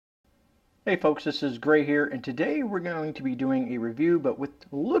Hey folks, this is Gray here, and today we're going to be doing a review, but with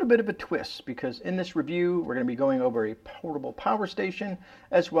a little bit of a twist, because in this review we're going to be going over a portable power station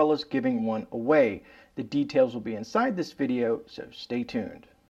as well as giving one away. The details will be inside this video, so stay tuned.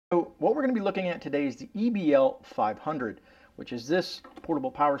 So what we're going to be looking at today is the EBL 500, which is this portable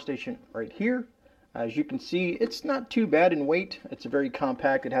power station right here. As you can see, it's not too bad in weight. It's very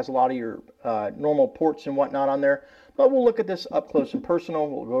compact. It has a lot of your normal ports and whatnot on there. But we'll look at this up close and personal.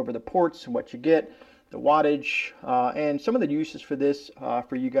 We'll go over the ports and what you get, the wattage, and some of the uses for this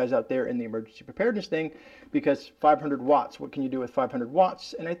for you guys out there in the emergency preparedness thing. Because 500 watts, what can you do with 500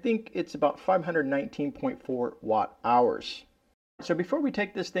 watts? And I think it's about 519.4 watt hours. So before we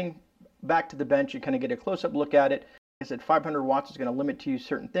take this thing back to the bench and kind of get a close-up look at it, like I said, 500 watts is going to limit to you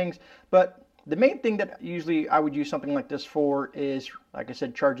certain things, but the main thing that usually I would use something like this for is, like I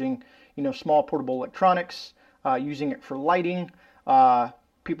said, charging, small portable electronics, using it for lighting.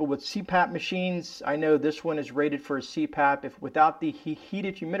 People with CPAP machines, I know this one is rated for a CPAP. If without the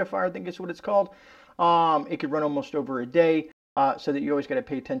heated humidifier, I think is what it's called, it could run almost over a day. So that you always got to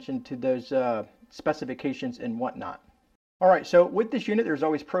pay attention to those specifications and whatnot. All right, so with this unit, there's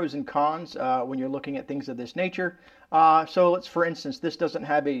always pros and cons when you're looking at things of this nature. So let's, for instance, this doesn't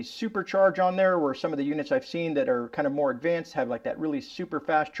have a supercharge on there, where some of the units I've seen that are kind of more advanced have like that really super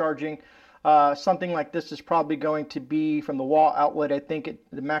fast charging. Something like this is probably going to be from the wall outlet. I think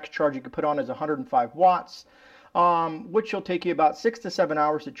the max charge you could put on is 105 watts, which will take you about 6 to 7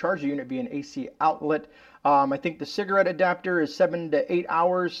 hours to charge the unit via an AC outlet. I think the cigarette adapter is 7 to 8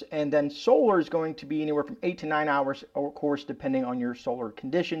 hours, and then solar is going to be anywhere from 8 to 9 hours, of course, depending on your solar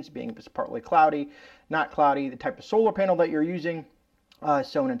conditions, being if it's partly cloudy, not cloudy, the type of solar panel that you're using,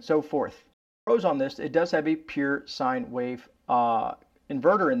 so on and so forth. Pros on this, it does have a pure sine wave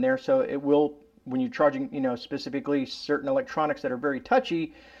inverter in there, so it will, when you're charging, specifically certain electronics that are very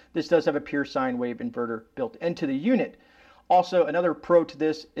touchy, this does have a pure sine wave inverter built into the unit. Also, another pro to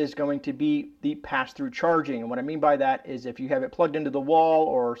this is going to be the pass-through charging. And what I mean by that is if you have it plugged into the wall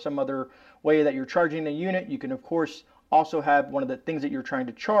or some other way that you're charging the unit, you can, of course, also have one of the things that you're trying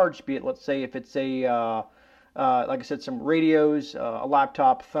to charge, be it, let's say, if it's a, like I said, some radios, a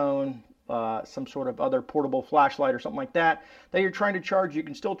laptop, phone, some sort of other portable flashlight or something like that, that you're trying to charge, you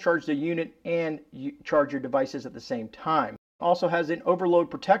can still charge the unit and charge your devices at the same time. Also has an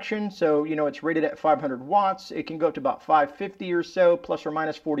overload protection, so it's rated at 500 watts. It can go up to about 550 or so, plus or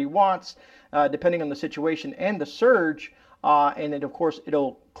minus 40 watts, depending on the situation and the surge. And then, of course,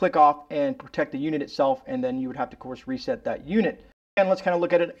 it'll click off and protect the unit itself, and then you would have to, of course, reset that unit. And let's kind of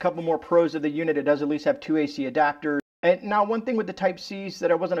look at it, a couple more pros of the unit. It does at least have 2 AC adapters. And now, one thing with the Type C's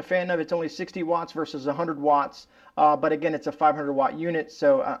that I wasn't a fan of, it's only 60 watts versus 100 watts. But again, it's a 500 watt unit,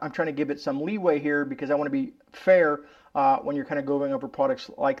 so I'm trying to give it some leeway here because I want to be fair when you're kind of going over products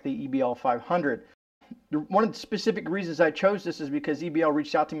like the EBL 500. One of the specific reasons I chose this is because EBL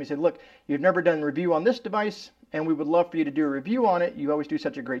reached out to me and said, look, you've never done a review on this device, and we would love for you to do a review on it. You always do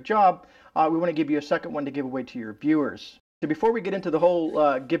such a great job. We want to give you a second one to give away to your viewers. So before we get into the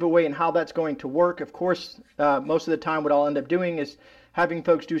whole giveaway and how that's going to work, of course, most of the time what I'll end up doing is having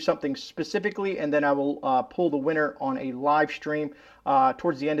folks do something specifically, and then I will pull the winner on a live stream.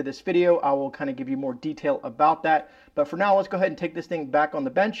 Towards the end of this video, I will kind of give you more detail about that. But for now, let's go ahead and take this thing back on the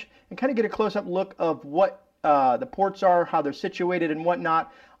bench and kind of get a close-up look of what the ports are, how they're situated and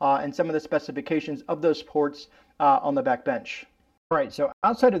whatnot, and some of the specifications of those ports on the back bench. All right, so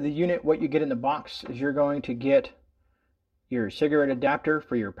outside of the unit, what you get in the box is you're going to get your cigarette adapter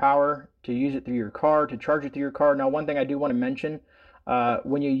for your power, to use it through your car, to charge it through your car. Now, one thing I do want to mention,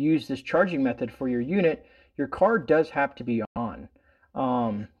 when you use this charging method for your unit, your car does have to be on.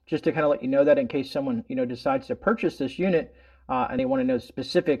 Just to kind of let you know that in case someone decides to purchase this unit and they want to know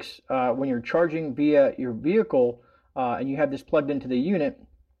specifics, when you're charging via your vehicle and you have this plugged into the unit,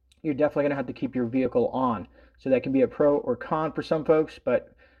 you're definitely going to have to keep your vehicle on. So that can be a pro or con for some folks,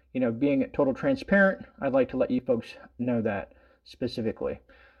 but being total transparent, I'd like to let you folks know that specifically.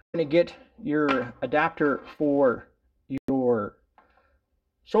 You're going to get your adapter for your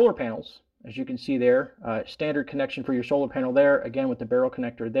solar panels, as you can see there. Standard connection for your solar panel there, again with the barrel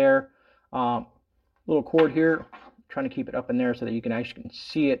connector there. Little cord here, trying to keep it up in there so that you can actually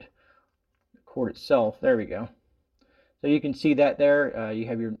see it, the cord itself. There we go. So you can see that there. You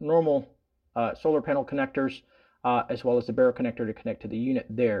have your normal solar panel connectors, as well as the barrel connector to connect to the unit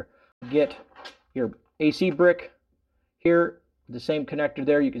there. Get your AC brick here, the same connector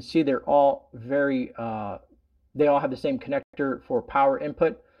there. You can see they're all very, they all have the same connector for power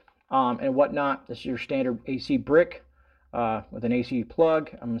input and whatnot. This is your standard AC brick with an AC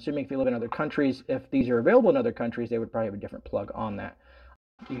plug. I'm assuming if you live in other countries, if these are available in other countries, they would probably have a different plug on that.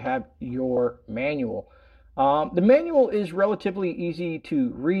 you have your manual. The manual is relatively easy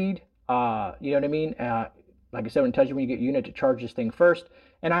to read. You know what I mean? Like I said, when it tells you when you get unit to charge this thing first.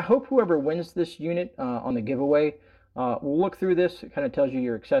 And I hope whoever wins this unit on the giveaway will look through this. It kind of tells you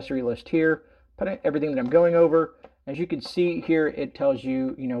your accessory list here, put in everything that I'm going over. As you can see here, it tells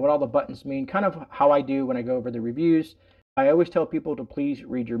you, what all the buttons mean, kind of how I do when I go over the reviews. I always tell people to please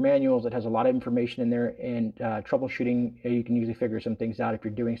read your manuals. It has a lot of information in there, and troubleshooting, you can usually figure some things out if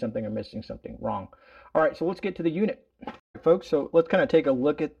you're doing something or missing something wrong. All right, so let's get to the unit, folks. So let's kind of take a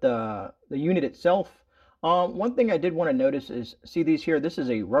look at the unit itself. One thing I did want to notice is, see these here, this is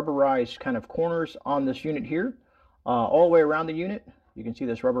a rubberized kind of corners on this unit here, all the way around the unit. You can see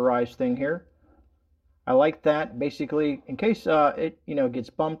this rubberized thing here. I like that, basically, in case it gets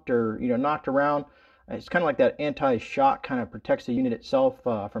bumped or knocked around. It's kind of like that anti-shock, kind of protects the unit itself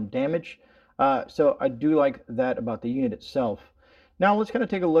from damage. So I do like that about the unit itself. Now let's kind of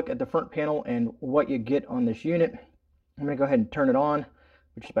take a look at the front panel and what you get on this unit. I'm going to go ahead and turn it on,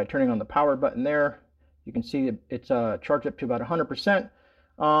 which is by turning on the power button there. You can see it's charged up to about 100%.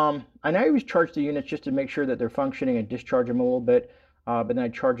 And I always charge the units just to make sure that they're functioning and discharge them a little bit, but then I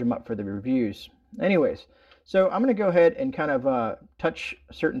charge them up for the reviews. Anyways, so I'm going to go ahead and kind of touch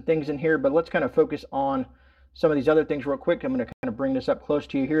certain things in here, but let's kind of focus on some of these other things real quick. I'm going to kind of bring this up close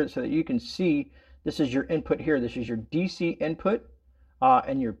to you here so that you can see this is your input here. This is your DC input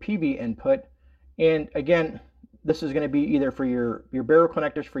and your PV input. And again, this is going to be either for your barrel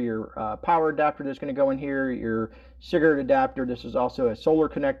connectors for your power adapter that's going to go in here, your cigarette adapter. This is also a solar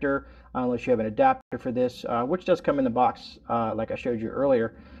connector, unless you have an adapter for this, which does come in the box like I showed you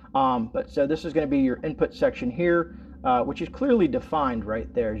earlier. But so this is going to be your input section here, which is clearly defined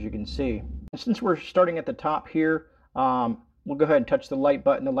right there, as you can see. And since we're starting at the top here, we'll go ahead and touch the light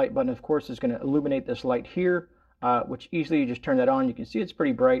button. The light button, of course, is going to illuminate this light here, which easily you just turn that on. You can see it's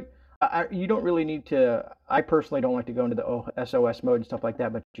pretty bright. You don't really need to, I personally don't like to go into the SOS mode and stuff like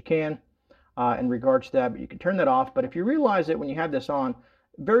that, but you can in regards to that, but you can turn that off. But if you realize that when you have this on,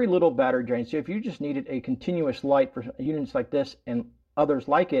 very little battery drain. So if you just needed a continuous light for units like this and others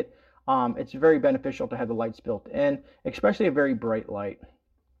like it, it's very beneficial to have the lights built in, especially a very bright light.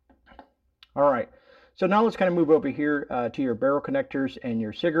 All right, so now let's kind of move over here to your barrel connectors and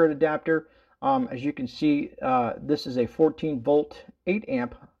your cigarette adapter. As you can see, this is a 14 volt 8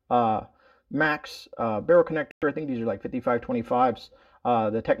 amp max barrel connector. I think these are like 5525s,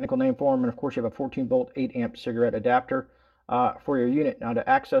 the technical name for them. And of course you have a 14 volt 8 amp cigarette adapter for your unit. Now to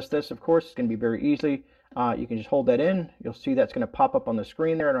access this, of course, it's going to be very easy. You can just hold that in. You'll see that's going to pop up on the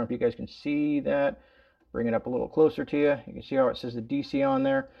screen there. I don't know if you guys can see that. Bring it up a little closer to you. You can see how it says the DC on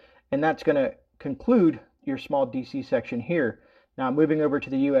there. And that's going to conclude your small DC section here. Now moving over to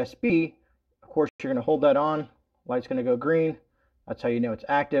the USB, of course you're going to hold that on. Light's going to go green. That's how you know it's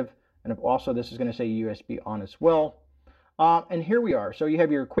active. And also this is going to say USB on as well. And here we are. So you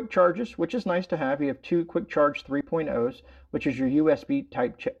have your quick charges, which is nice to have. You have two quick charge 3.0s, which is your USB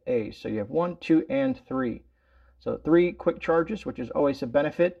type A. So you have 1, 2, and 3. So 3 quick charges, which is always a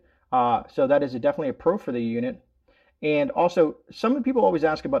benefit. So that is definitely a pro for the unit. And also, some people always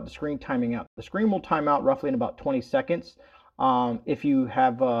ask about the screen timing out. The screen will time out roughly in about 20 seconds. If you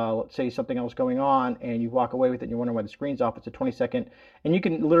have, let's say, something else going on and you walk away with it and you're wondering why the screen's off, it's a 20-second. And you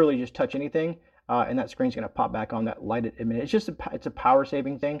can literally just touch anything. And that screen's going to pop back on that light in a minute. It's just it's a power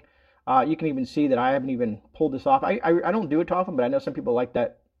saving thing. You can even see that I haven't even pulled this off. I don't do it too often, but I know some people like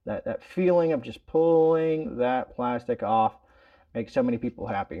that feeling of just pulling that plastic off. Makes so many people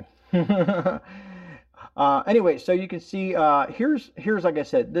happy. Anyway, so you can see here's like I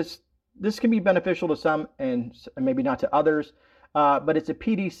said, this can be beneficial to some and maybe not to others, but it's a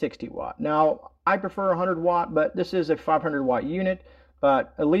PD 60 watt. Now I prefer 100 watt, but this is a 500 watt unit.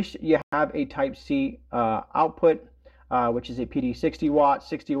 But at least you have a Type-C output, which is a PD 60 watts.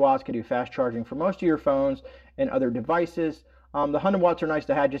 60 watts can do fast charging for most of your phones and other devices. The 100 watts are nice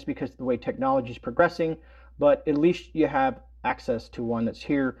to have just because of the way technology is progressing, but at least you have access to one that's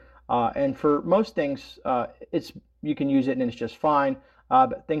here. And for most things, you can use it and it's just fine.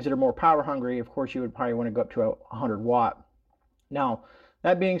 But things that are more power hungry, of course, you would probably want to go up to a 100 watt. Now,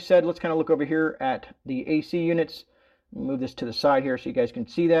 that being said, let's kind of look over here at the AC units. Move this to the side here so you guys can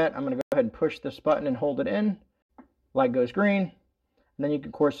see that. I'm going to go ahead and push this button and hold it in. Light goes green. And then you can,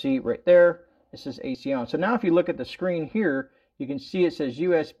 of course, see right there, it says AC on. So now if you look at the screen here, you can see it says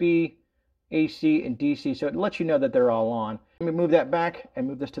USB, AC, and DC. So it lets you know that they're all on. Let me move that back and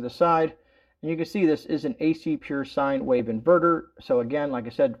move this to the side. And you can see this is an AC pure sine wave inverter. So again, like I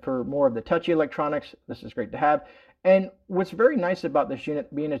said, for more of the touchy electronics, this is great to have. And what's very nice about this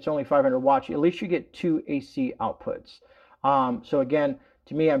unit, being it's only 500 watts, at least you get 2 AC outputs. So again,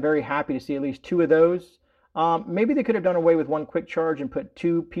 To me, I'm very happy to see at least 2 of those. Maybe they could have done away with one quick charge and put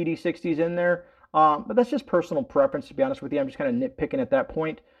 2 PD60s in there, but that's just personal preference, to be honest with you. I'm just kind of nitpicking at that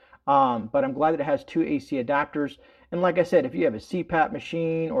point. But I'm glad that it has 2 AC adapters. And like I said, if you have a CPAP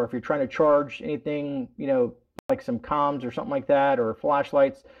machine, or if you're trying to charge anything, like some comms or something like that, or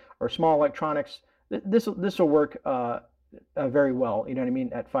flashlights or small electronics, this will work very well, you know what I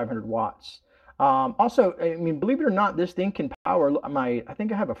mean, at 500 watts. Also, I mean, believe it or not, this thing can power I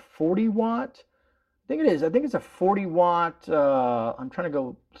think I have a 40 watt. I think it is. I think it's a 40 watt. I'm trying to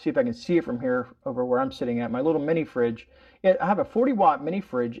go see if I can see it from here over where I'm sitting at, my little mini fridge. Yeah, I have a 40 watt mini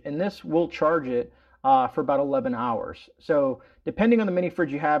fridge, and this will charge it for about 11 hours. So depending on the mini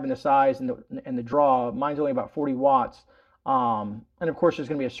fridge you have and the size and the draw, mine's only about 40 watts. And of course, there's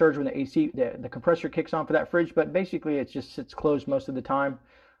going to be a surge when the compressor kicks on for that fridge, but basically it just sits closed most of the time.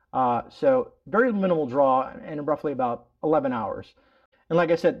 So very minimal draw and roughly about 11 hours. And like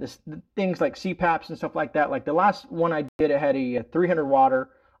I said, things like CPAPs and stuff like that, like the last one I did, it had a 300 watter,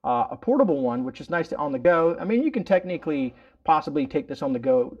 a portable one, which is nice to on the go. I mean, you can technically possibly take this on the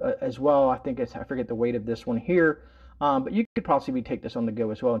go as well. I forget the weight of this one here, but you could possibly take this on the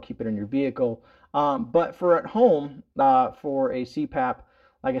go as well and keep it in your vehicle. But for at home, for a CPAP,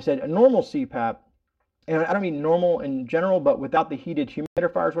 like I said, a normal CPAP, and I don't mean normal in general, but without the heated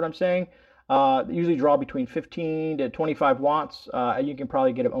humidifier is what I'm saying. They usually draw between 15 to 25 watts. You can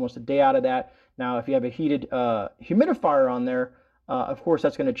probably get almost a day out of that. Now, if you have a heated humidifier on there, of course,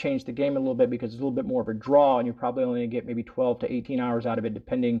 that's going to change the game a little bit because it's a little bit more of a draw, and you're probably only going to get maybe 12 to 18 hours out of it,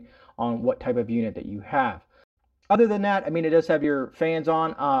 depending on what type of unit that you have. Other than that, I mean, it does have your fans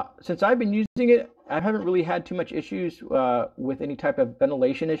on. Since I've been using it, I haven't really had too much issues with any type of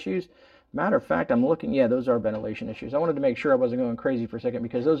ventilation issues. Matter of fact, I'm looking, yeah, those are ventilation issues. I wanted to make sure I wasn't going crazy for a second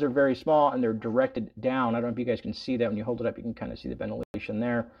because those are very small and they're directed down. I don't know if you guys can see that. When you hold it up, you can kind of see the ventilation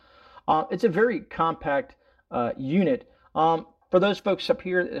there. It's a very compact unit. For those folks up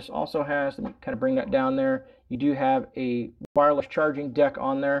here, this also has, let me kind of bring that down there. You do have a wireless charging deck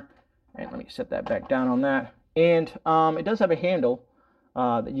on there. And let me set that back down on that. And it does have a handle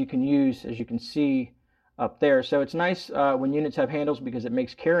that you can use, as you can see up there. So it's nice when units have handles because it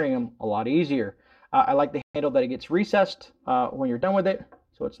makes carrying them a lot easier. I like the handle that it gets recessed when you're done with it,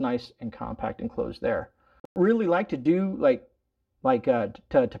 so it's nice and compact and closed there. Really like to do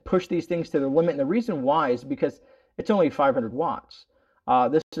to push these things to the limit, and the reason why is because it's only 500 watts.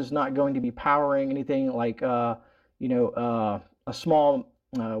 This is not going to be powering anything like a small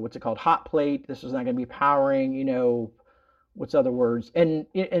what's it called, hot plate. This is not going to be powering what's other words, and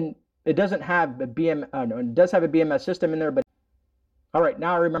it doesn't have a it does have a BMS system in there, but all right,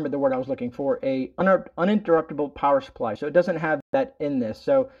 now I remember the word I was looking for, a uninterruptible power supply. So it doesn't have that in this.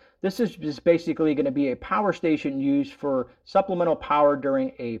 So this is just basically going to be a power station used for supplemental power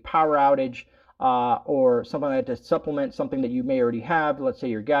during a power outage or something like that to supplement something that you may already have, let's say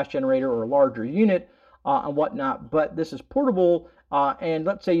your gas generator or a larger unit and whatnot. But this is portable, and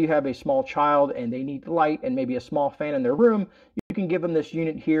let's say you have a small child and they need light and maybe a small fan in their room. You can give them this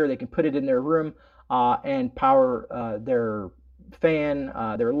unit here. They can put it in their room and power their fan,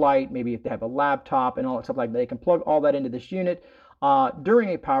 their light, maybe if they have a laptop and all that stuff like that. They can plug all that into this unit during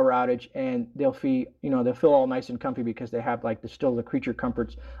a power outage, and they'll feel all nice and comfy because they have still the creature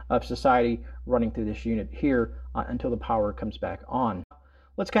comforts of society running through this unit here until the power comes back on.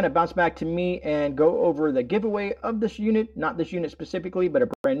 Let's kind of bounce back to me and go over the giveaway of this unit, not this unit specifically, but a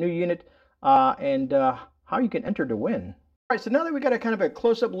brand new unit, and how you can enter to win. All right, so now that we got a kind of a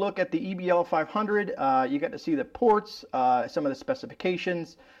close-up look at the EBL 500, you got to see the ports, some of the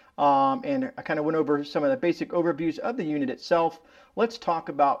specifications, and I kind of went over some of the basic overviews of the unit itself. Let's talk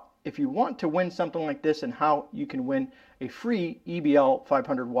about if you want to win something like this and how you can win a free EBL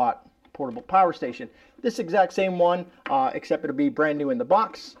 500 watt portable power station. This exact same one, except it'll be brand new in the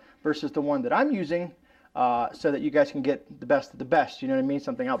box versus the one that I'm using, so that you guys can get the best of the best, you know what I mean?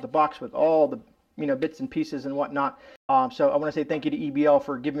 Something out the box with all the bits and pieces and whatnot. So I want to say thank you to EBL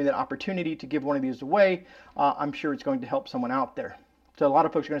for giving me that opportunity to give one of these away. I'm sure it's going to help someone out there. So a lot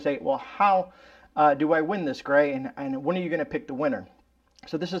of folks are going to say, well, how do I win this, Gray? And when are you going to pick the winner?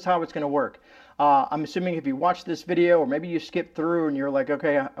 So this is how it's going to work. I'm assuming if you watch this video, or maybe you skip through and you're like,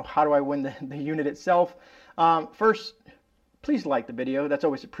 okay, how do I win the unit itself? First, please like the video. That's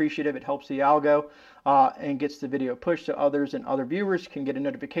always appreciative. It helps the algo and gets the video pushed to others, and other viewers can get a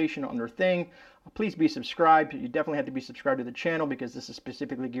notification on their thing. Please be subscribed. You definitely have to be subscribed to the channel because this is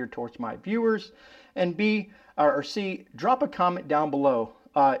specifically geared towards my viewers. And B or C, drop a comment down below.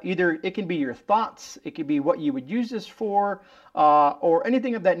 Either it can be your thoughts, it could be what you would use this for, or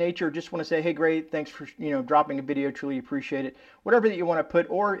anything of that nature. Just want to say, hey, great, thanks for dropping a video, truly appreciate it. Whatever that you want to put,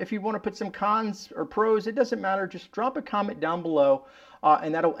 or if you want to put some cons or pros, it doesn't matter. Just drop a comment down below,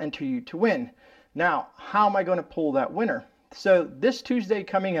 and that'll enter you to win. Now, how am I going to pull that winner? So this Tuesday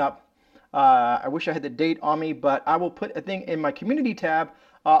coming up, I wish I had the date on me, but I will put a thing in my community tab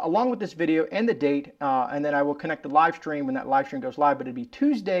along with this video and the date, and then I will connect the live stream when that live stream goes live, but it'll be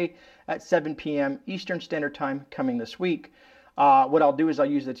Tuesday at 7 p.m. Eastern Standard Time coming this week. What I'll do is I'll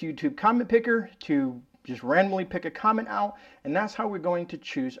use this YouTube comment picker to just randomly pick a comment out, and that's how we're going to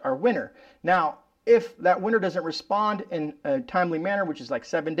choose our winner. Now, if that winner doesn't respond in a timely manner, which is like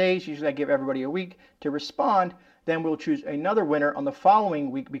 7 days, usually I give everybody a week to respond, then we'll choose another winner on the following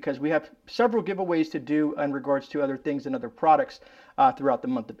week, because we have several giveaways to do in regards to other things and other products throughout the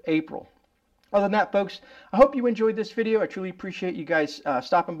month of April. Other than that, folks, I hope you enjoyed this video. I truly appreciate you guys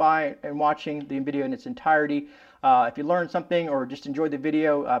stopping by and watching the video in its entirety. If you learned something or just enjoyed the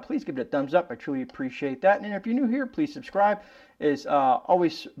video, please give it a thumbs up. I truly appreciate that. And if you're new here, please subscribe. It's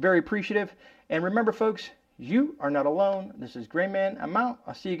always very appreciative. And remember, folks, you are not alone. This is GreyMan. I'm out.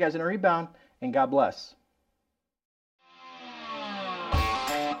 I'll see you guys in a rebound, and God bless.